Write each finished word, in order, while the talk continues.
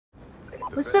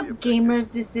What's up, gamers?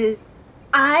 This is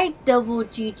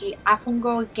IGG iPhone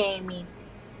Girl Gaming.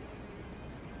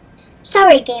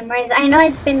 Sorry gamers, I know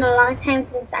it's been a long time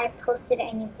since I posted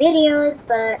any videos,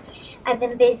 but I've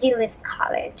been busy with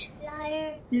college.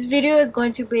 This video is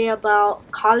going to be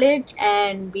about college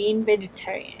and being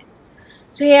vegetarian.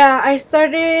 So yeah, I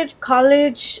started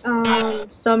college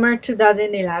summer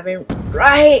 2011,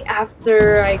 right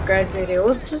after I graduated. It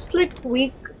was just like a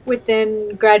week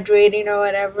within graduating or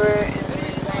whatever, and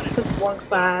then I took one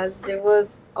class. It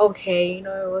was okay,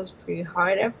 it was pretty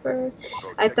hard at first.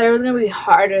 I thought it was gonna be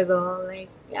harder though,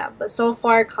 yeah, but so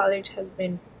far college has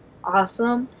been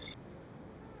awesome.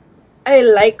 I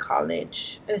like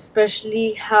college,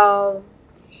 especially how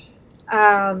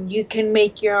you can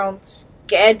make your own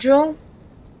schedule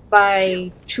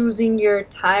by choosing your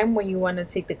time when you want to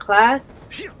take the class,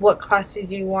 what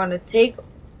classes you want to take,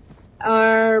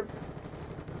 or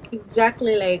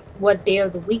exactly like what day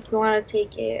of the week you want to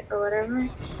take it or whatever.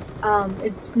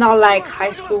 It's not like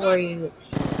high school where you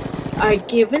are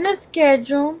given a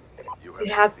schedule.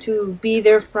 You have to be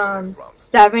there from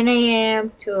 7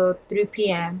 a.m. to 3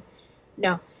 p.m.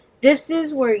 No, this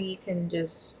is where you can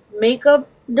just make up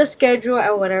the schedule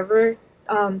at whatever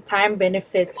time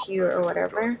benefits you or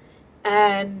whatever.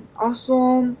 And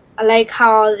also, I like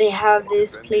how they have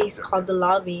this place called the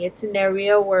lobby. It's an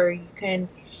area where you can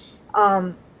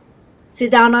um,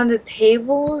 sit down on the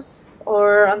tables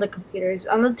or on the computers.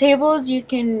 On the tables, you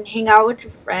can hang out with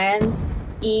your friends,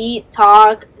 eat,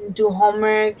 talk, and do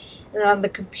homework. And on the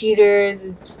computers,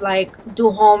 it's like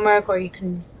do homework, or you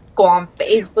can go on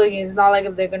Facebook. It's not like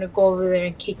if they're gonna go over there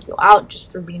and kick you out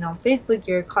just for being on Facebook.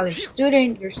 You're a college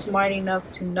student. You're smart enough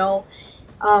to know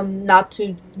not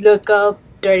to look up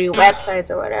dirty websites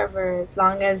or whatever. As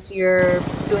long as you're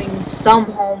doing some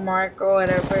homework or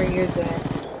whatever, you're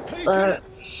good. But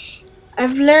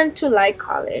I've learned to like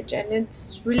college, and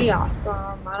it's really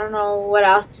awesome. I don't know what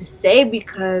else to say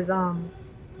because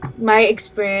my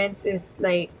experience is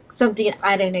like something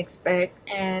I didn't expect,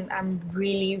 and I'm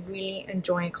really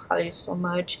enjoying college so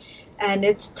much. And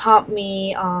it's taught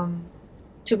me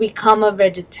to become a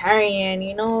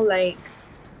vegetarian, like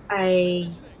I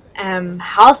am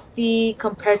healthy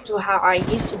compared to how I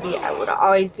used to be. I would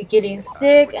always be getting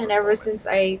sick, and ever since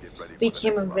I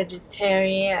became a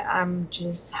vegetarian, I'm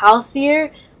just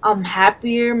healthier. I'm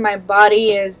happier. My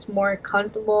body is more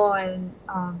comfortable, and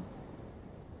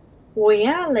well,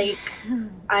 yeah, like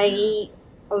I eat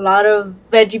a lot of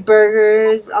veggie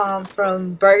burgers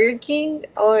from Burger King.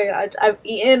 Oh my god, I've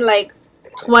eaten like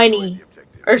 20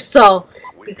 or so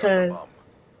because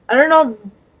I don't know.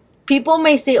 People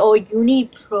may say, oh, you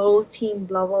need protein,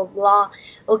 blah blah blah.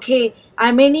 Okay,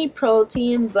 I may need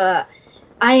protein, but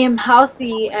I am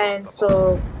healthy, and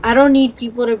so I don't need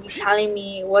people to be telling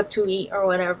me what to eat or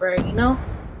whatever.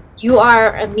 You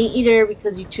are a meat eater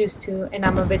because you choose to, and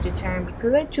I'm a vegetarian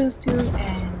because I choose to.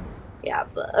 And yeah,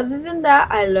 but other than that,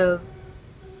 I love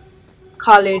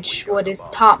college, what it's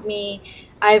taught me.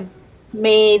 I've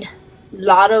made a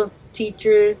lot of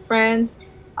teacher friends.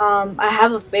 I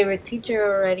have a favorite teacher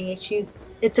already.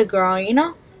 It's a girl.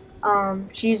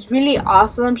 She's really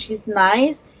awesome. She's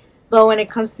nice, but when it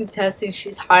comes to testing,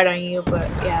 she's hard on you. But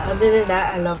yeah, other than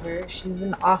that, I love her. She's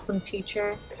an awesome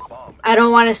teacher. I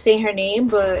don't want to say her name,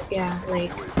 but yeah,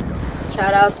 like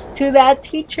shout outs to that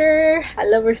teacher. I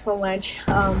love her so much.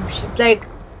 She's like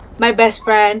my best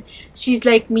friend. She's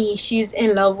like me. She's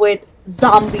in love with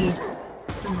zombies.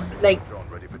 Like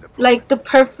like the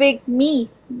perfect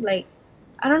me. Like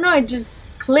I don't know, it just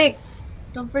clicked.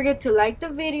 Don't forget to like the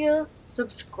video,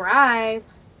 subscribe,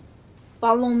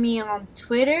 follow me on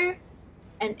Twitter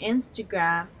and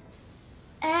Instagram,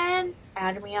 and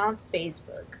add me on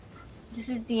Facebook. This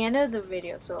is the end of the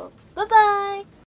video, so bye bye.